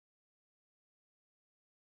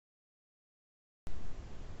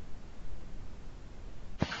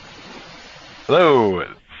Hello,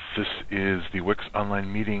 this is the WiX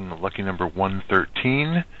online meeting, lucky number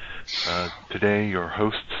 113. Today your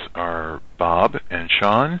hosts are Bob and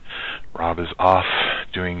Sean. Rob is off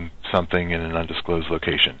doing something in an undisclosed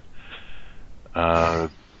location.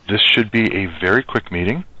 This should be a very quick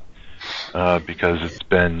meeting because it's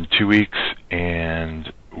been 2 weeks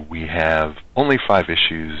and we have only 5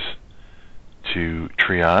 issues to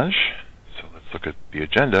triage. So let's look at the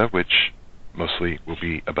agenda, which mostly will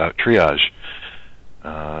be about triage.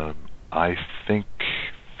 I think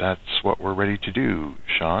that's what we're ready to do.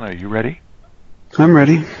 Sean, are you ready? I'm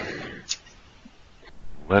ready.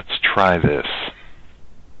 Let's try this.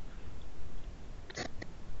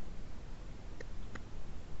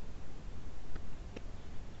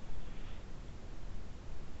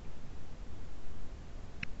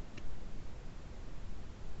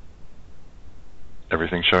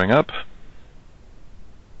 Everything showing up?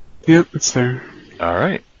 Yep, it's there. All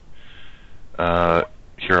right.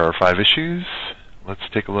 Here are our 5 issues. Let's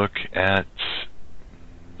take a look at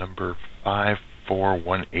number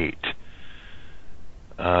 5418.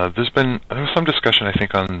 There was some discussion, I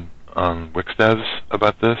think, on WiX devs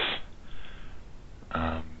about this.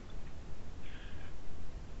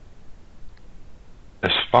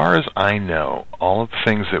 As far as I know, all of the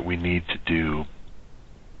things that we need to do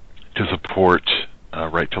to support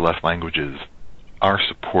right-to-left languages are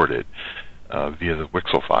supported via the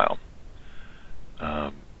WiXL file.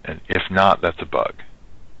 And if not, that's a bug.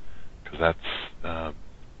 Because that's,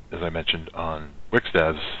 as I mentioned on WiX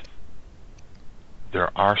devs, there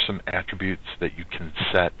are some attributes that you can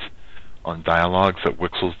set on dialogues that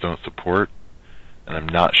WiXLs don't support, and I'm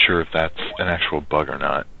not sure if that's an actual bug or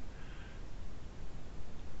not.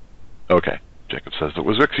 Okay, Jacob says it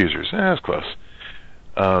was WiX users. That's close.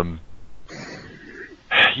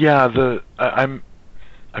 Yeah,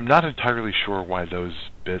 I'm not entirely sure why those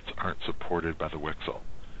bits aren't supported by the WiXL.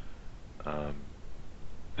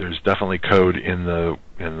 There's definitely code in the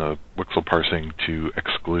WiXL parsing to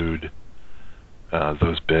exclude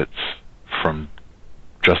those bits from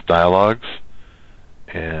just dialogues,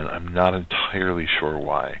 and I'm not entirely sure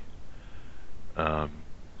why.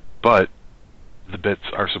 But the bits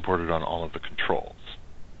are supported on all of the controls,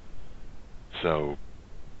 so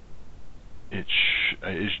as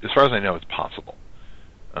far as I know, it's possible.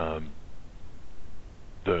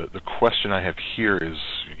 The question I have here is,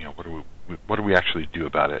 what do we actually do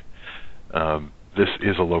about it? This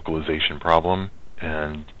is a localization problem,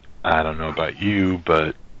 and I don't know about you,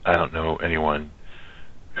 but I don't know anyone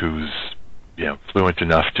who's fluent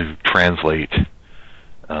enough to translate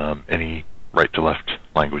any right-to-left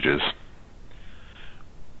languages.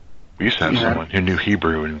 We used to have someone who knew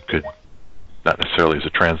Hebrew and could, not necessarily as a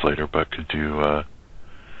translator, but could do,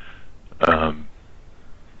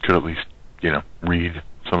 could at least, read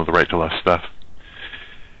some of the right-to-left stuff.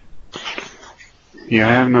 Yeah,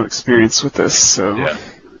 I have no experience with this, so yeah.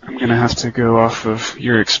 I'm going to have to go off of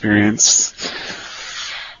your experience.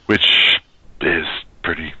 Which is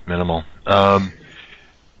pretty minimal.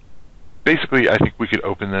 Basically, I think we could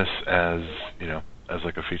open this as, as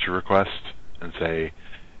like a feature request and say,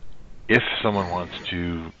 if someone wants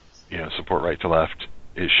to, support right-to-left,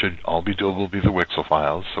 it should all be doable via the WiXL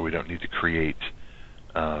files, so we don't need to create,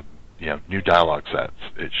 new dialogue sets.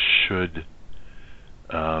 It should,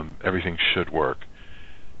 everything should work.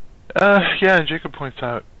 Yeah, and Jacob points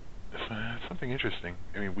out something interesting.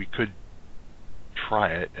 I mean, we could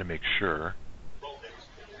try it and make sure.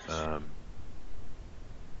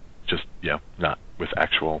 Just, not with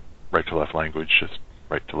actual right-to-left language, just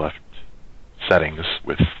right-to-left settings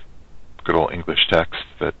with good old English text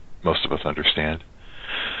that most of us understand.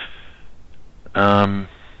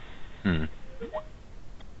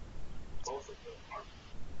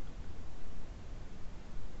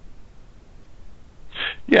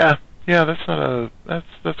 Yeah, that's a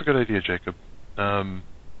good idea, Jacob.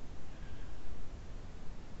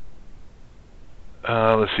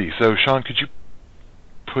 Let's see. So, Sean, could you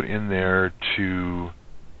put in there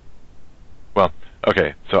well,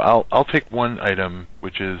 okay. So I'll take one item,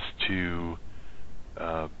 which is to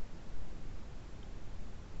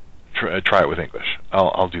try it with English.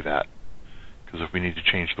 I'll do that, because if we need to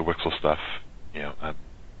change the WiXL stuff, I'm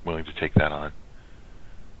willing to take that on.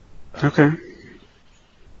 Okay.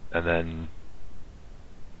 And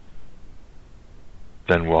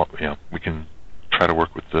then we'll, we can try to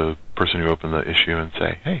work with the person who opened the issue and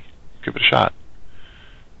say, hey, give it a shot.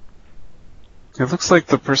 It looks like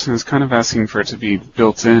the person is kind of asking for it to be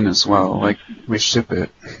built in as well, like we ship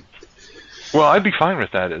it. Well, I'd be fine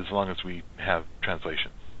with that as long as we have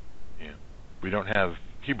translations. We don't have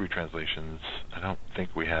Hebrew translations. I don't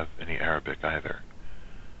think we have any Arabic either.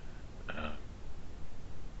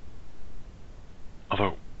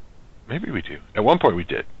 Although, maybe we do. At one point we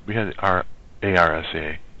did. We had our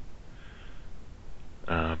ARSA.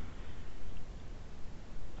 I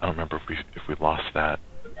don't remember if we lost that.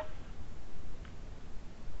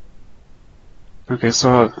 Okay, so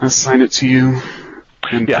I'll assign it to you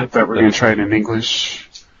and Yeah, put that we're going to try it in English.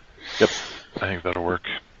 Yep, I think that'll work.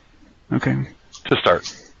 Okay. To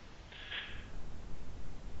start.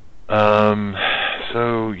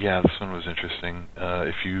 So yeah, this one was interesting.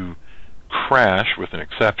 If you crash with an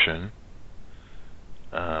exception,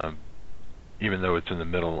 even though it's in the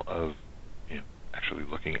middle of actually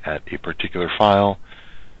looking at a particular file,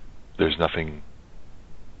 there's nothing.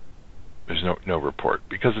 There's no report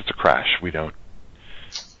because it's a crash. We don't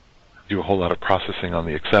do a whole lot of processing on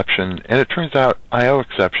the exception, and it turns out I/O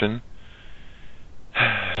exception.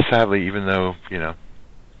 Sadly, even though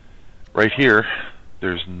right here,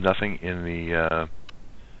 there's nothing in the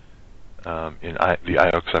the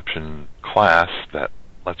I/O exception class that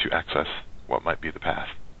lets you access what might be the path.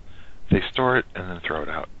 They store it and then throw it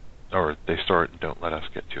out, or they store it and don't let us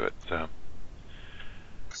get to it. So,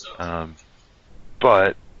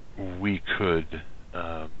 but we could,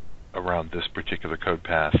 around this particular code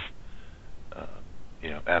path,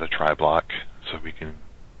 add a try block so we can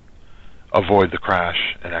avoid the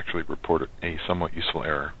crash and actually report a somewhat useful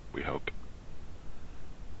error, we hope.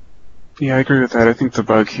 Yeah, I agree with that. I think the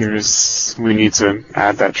bug here is we need to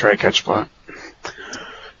add that try catch block.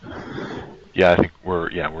 Yeah, I think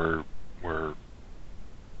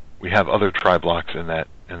we have other try blocks in that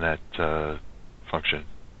function,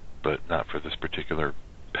 but not for this particular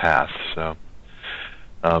path. So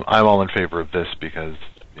I'm all in favor of this because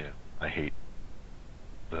I hate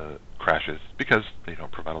the crashes because they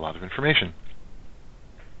don't provide a lot of information.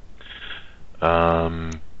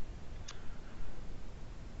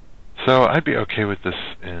 So I'd be okay with this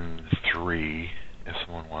in 3 if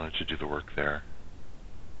someone wanted to do the work there.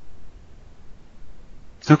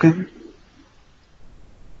 Okay.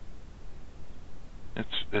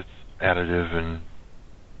 It's additive and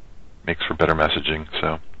makes for better messaging,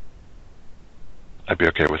 so I'd be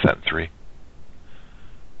okay with that in 3.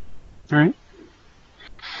 All right.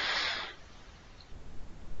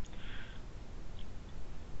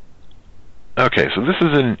 Okay, so this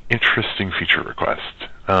is an interesting feature request.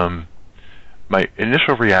 My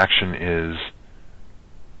initial reaction is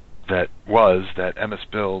that MS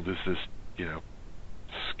Build is this,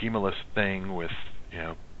 schemaless thing with,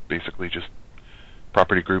 basically just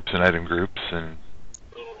property groups and item groups, and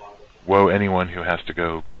woe anyone who has to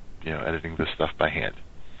go, editing this stuff by hand.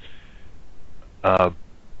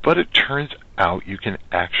 But it turns out you can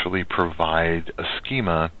actually provide a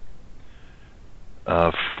schema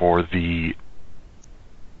for the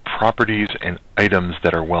properties and items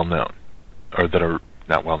that are well known, or that are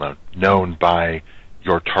not well known, known by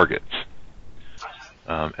your targets.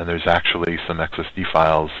 And there's actually some XSD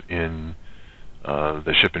files in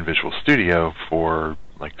the ship in Visual Studio for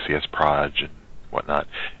like CS Proj and whatnot.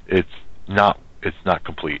 It's not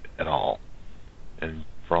complete at all, and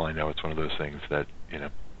for all I know, it's one of those things that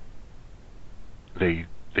they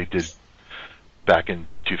did back in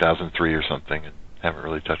 2003 or something and haven't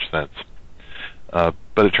really touched since.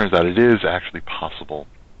 But it turns out it is actually possible,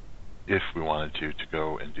 if we wanted to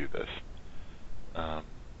go and do this.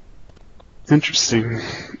 Interesting.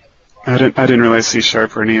 I didn't realize C#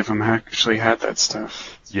 or any of them actually had that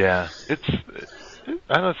stuff. Yeah, it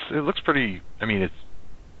looks pretty. I mean, it's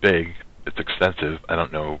big, it's extensive. I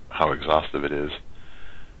don't know how exhaustive it is,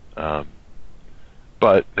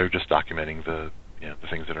 but they're just documenting the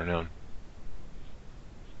things that are known.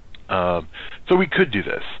 So we could do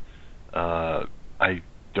this. I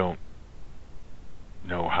don't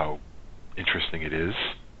know how interesting it is,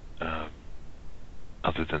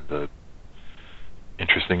 other than the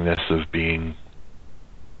interestingness of being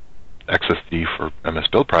XSD for MS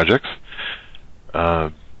Build projects.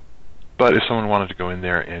 But if someone wanted to go in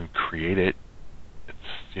there and create it, it's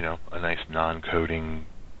a nice non-coding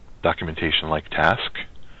documentation-like task.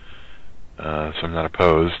 So I'm not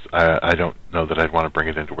opposed. I don't know that I'd want to bring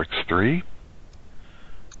it into WiX 3,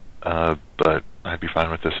 but I'd be fine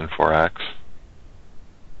with this in 4.x.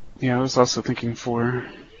 Yeah, I was also thinking 4.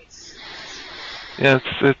 Yeah,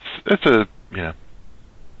 it's a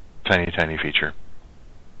tiny feature,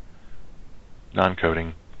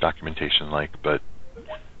 non-coding documentation-like, but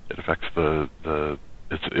it affects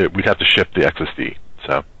we'd have to ship the XSD,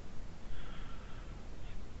 so.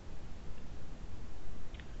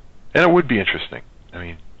 And it would be interesting. I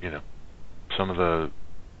mean, some of the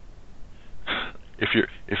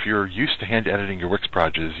if you're used to hand editing your WiX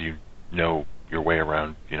projects, you know your way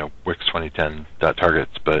around WiX 2010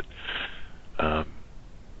 targets, but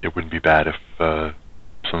it wouldn't be bad if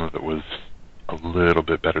some of it was a little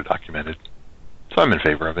bit better documented. So I'm in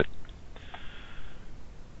favor of it.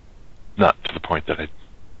 Not to the point that I'd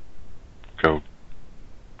go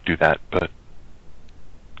do that, but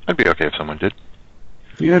I'd be okay if someone did.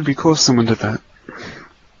 Yeah, it'd be cool if someone did that.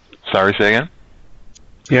 Sorry, say again?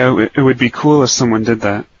 Yeah, it would be cool if someone did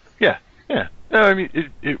that. Yeah. No, I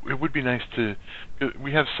mean, it would be nice to...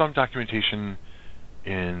 We have some documentation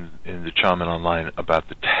in the Shaman Online about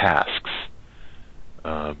the tasks,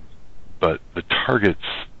 but the targets,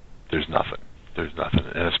 there's nothing.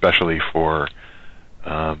 And especially for,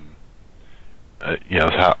 how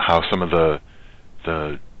some of the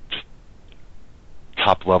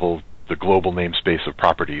top level, the global namespace of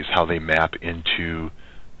properties, how they map into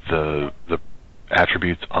the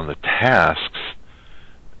attributes on the tasks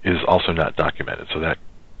is also not documented. So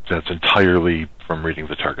that's entirely from reading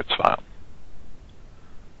the targets file.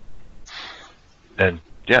 And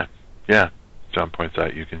yeah, John points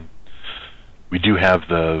out we do have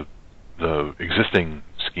the existing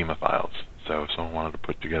schema files. So if someone wanted to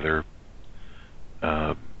put together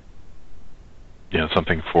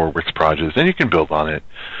something for WiX projects, and you can build on it.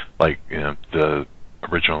 Like, the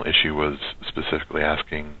original issue was specifically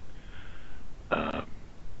asking,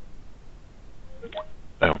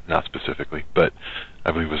 not specifically, but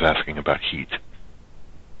I believe was asking about heat.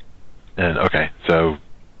 And okay, so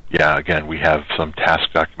yeah, again, we have some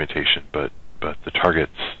task documentation, but the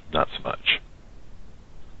targets, not so much.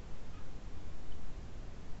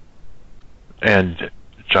 And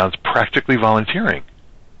John's practically volunteering.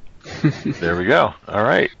 There we go. All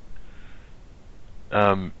right.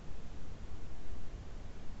 Sean,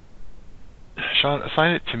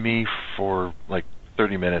 assign it to me for like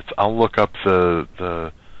 30 minutes. I'll look up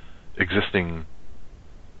the existing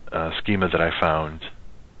schema that I found,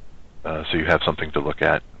 so you have something to look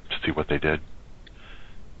at to see what they did.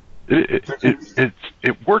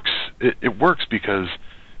 It works. It works because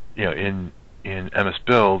in MS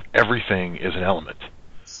Build everything is an element.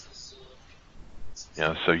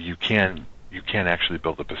 So you can actually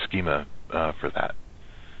build up a schema for that.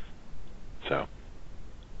 So,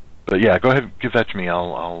 but yeah, go ahead and give that to me.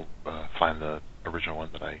 I'll find the original one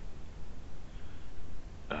that I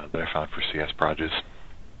found for CS Projects.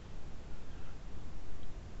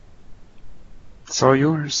 It's all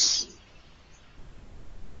yours.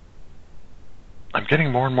 I'm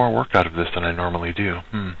getting more and more work out of this than I normally do.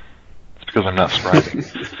 It's because I'm not scribing.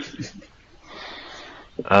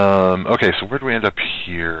 Okay, so where do we end up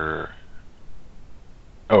here?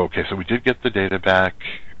 Oh, okay, so we did get the data back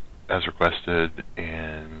as requested,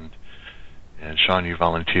 and Sean, you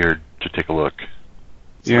volunteered to take a look.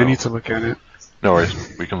 Yeah, I need to look at it. No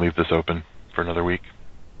worries, we can leave this open for another week.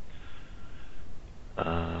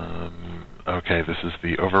 Okay, this is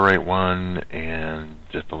the overwrite one, and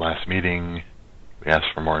at the last meeting we asked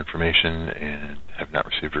for more information and have not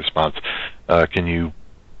received a response. Can you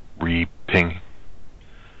re-ping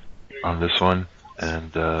on this one,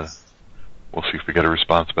 and we'll see if we get a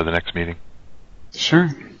response by the next meeting? Sure.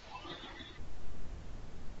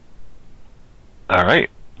 All right,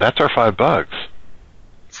 that's our 5 bugs,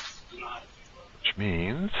 which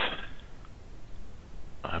means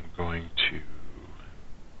I'm going to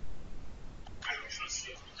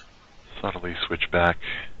subtly switch back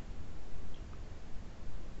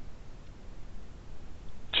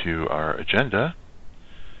to our agenda,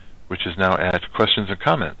 which is now at questions and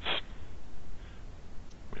comments,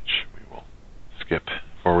 which we will skip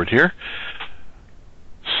forward here.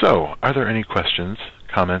 So, are there any questions,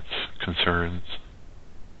 comments, concerns,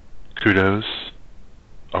 kudos?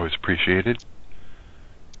 Always appreciated.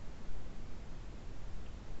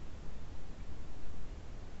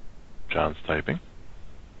 John's typing.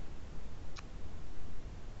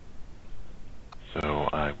 So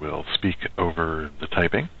I will speak over the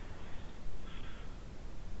typing,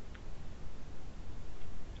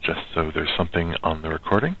 just so there's something on the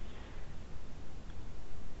recording.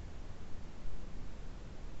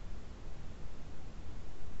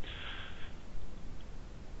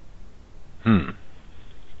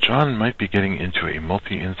 John might be getting into a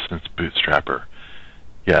multi-instance bootstrapper.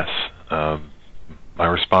 Yes, my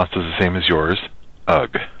response is the same as yours.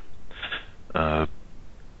 Ugh.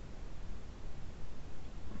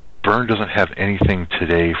 Burn doesn't have anything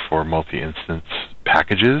today for multi-instance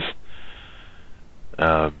packages,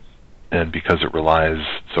 and because it relies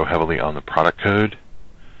so heavily on the product code,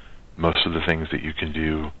 most of the things that you can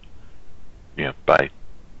do,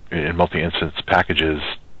 in multi-instance packages,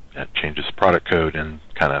 that changes the product code, and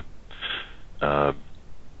kind of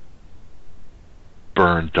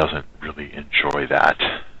Burn doesn't really enjoy that.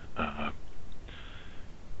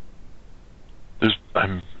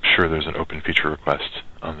 I'm sure there's an open feature request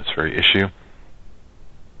on this very issue.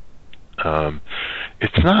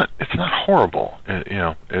 It's not horrible.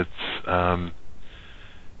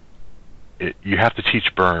 You have to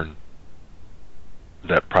teach Burn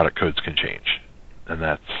that product codes can change, and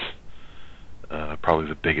that's probably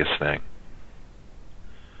the biggest thing.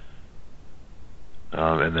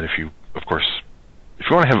 And then if you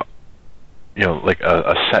want to have, like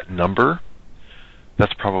a set number,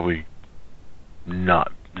 that's probably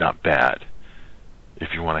not bad.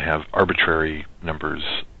 If you want to have arbitrary numbers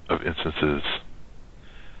of instances,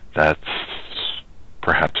 that's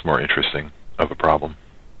perhaps more interesting of a problem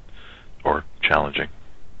or challenging.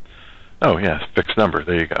 Oh yeah, fixed number.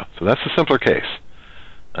 There you go. So that's a simpler case,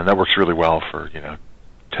 and that works really well for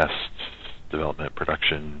tests, development,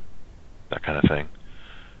 production, that kind of thing.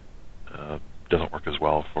 Doesn't work as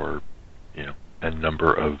well for a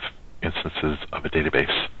number of instances of a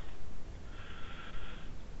database.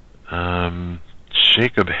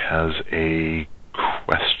 Jacob has a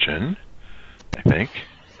question, I think.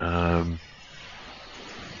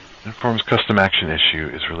 Informs custom action issue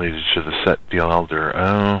is related to the set DLLder.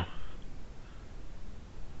 Oh.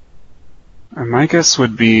 My guess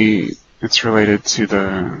would be it's related to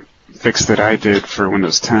the fix that I did for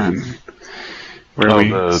Windows 10.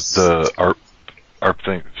 The ARP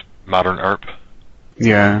thing, modern ARP?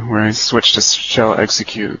 Yeah, where I switched to shell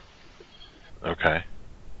execute. Okay.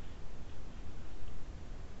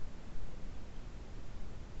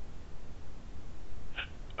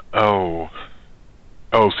 Oh,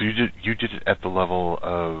 so you did it at the level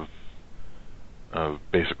of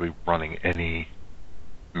basically running any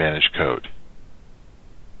managed code.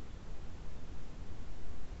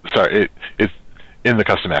 Sorry, it's in the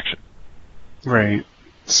custom action. Right.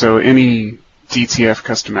 So any DTF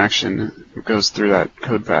custom action goes through that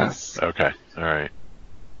code path. Okay. All right.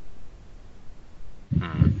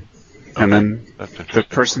 And then the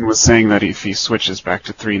person was saying that if he switches back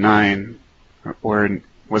to 3.9, or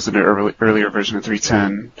was it an earlier version of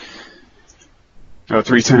 3.10? Oh,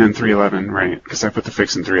 3.10 and 3.11, right, because I put the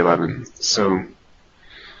fix in 3.11. So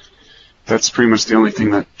that's pretty much the only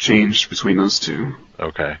thing that changed between those two.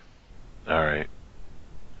 Okay. All right.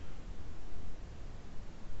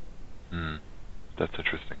 That's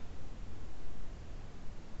interesting.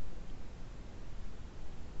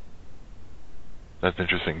 That's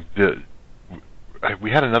interesting.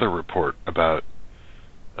 We had another report about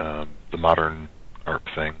the modern ARP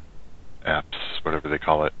thing, apps, whatever they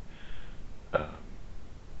call it,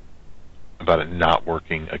 about it not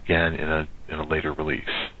working again in a later release.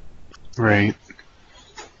 Right.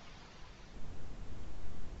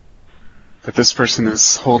 But this person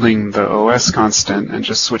is holding the OS constant and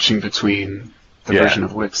just switching between the version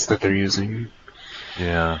of WiX that they're using.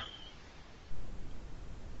 Yeah.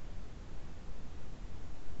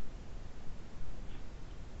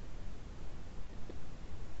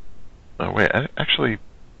 Oh, wait, actually,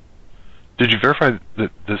 did you verify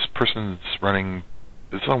that this person's running,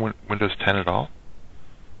 is this on Windows 10 at all?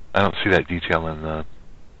 I don't see that detail in the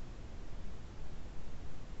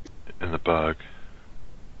bug.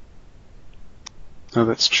 Oh,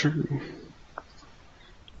 that's true.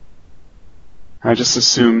 I just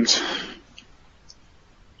assumed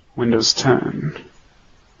Windows 10.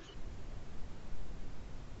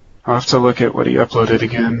 I'll have to look at what he uploaded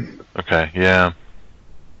again. Okay, yeah.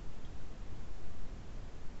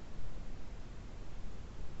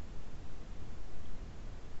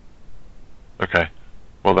 Okay,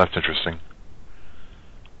 well that's interesting.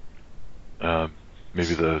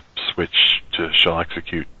 Maybe the switch to shell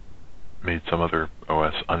execute made some other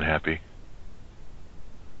OS unhappy.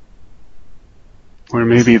 Or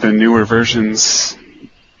maybe the newer versions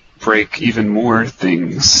break even more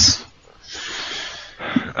things.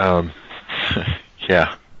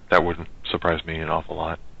 Yeah, that wouldn't surprise me an awful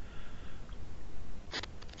lot.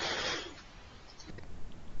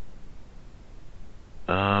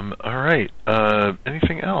 All right.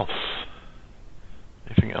 Anything else?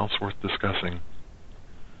 Anything else worth discussing?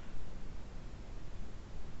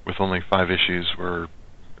 With only 5 issues, we're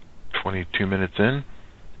 22 minutes in.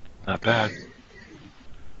 Not bad.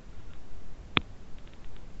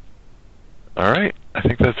 All right. I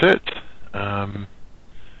think that's it.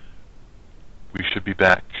 We should be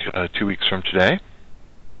back 2 weeks from today.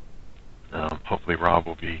 Hopefully Rob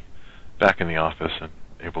will be back in the office and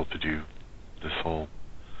able to do this whole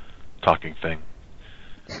talking thing.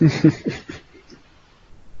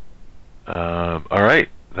 All right,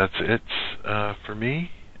 that's it for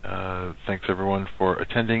me. Thanks everyone for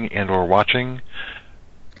attending and or watching.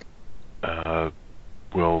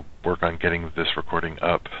 We'll work on getting this recording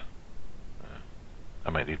up. I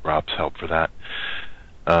might need Rob's help for that.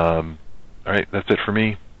 All right, that's it for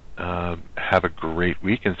me. Have a great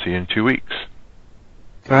week and see you in 2 weeks.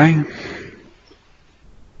 Bye.